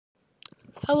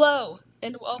Hello,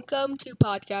 and welcome to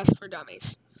Podcast for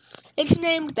Dummies. It's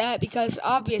named that because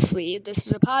obviously this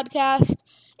is a podcast,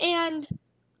 and,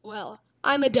 well,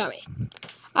 I'm a dummy.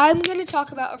 I'm going to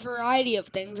talk about a variety of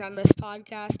things on this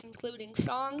podcast, including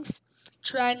songs,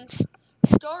 trends,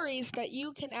 stories that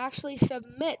you can actually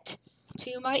submit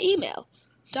to my email,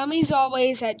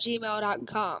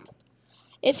 dummiesalways@gmail.com.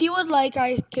 If you would like,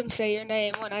 I can say your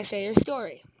name when I say your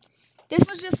story. This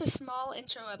was just a small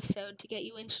intro episode to get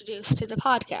you introduced to the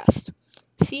podcast.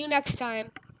 See you next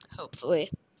time, hopefully.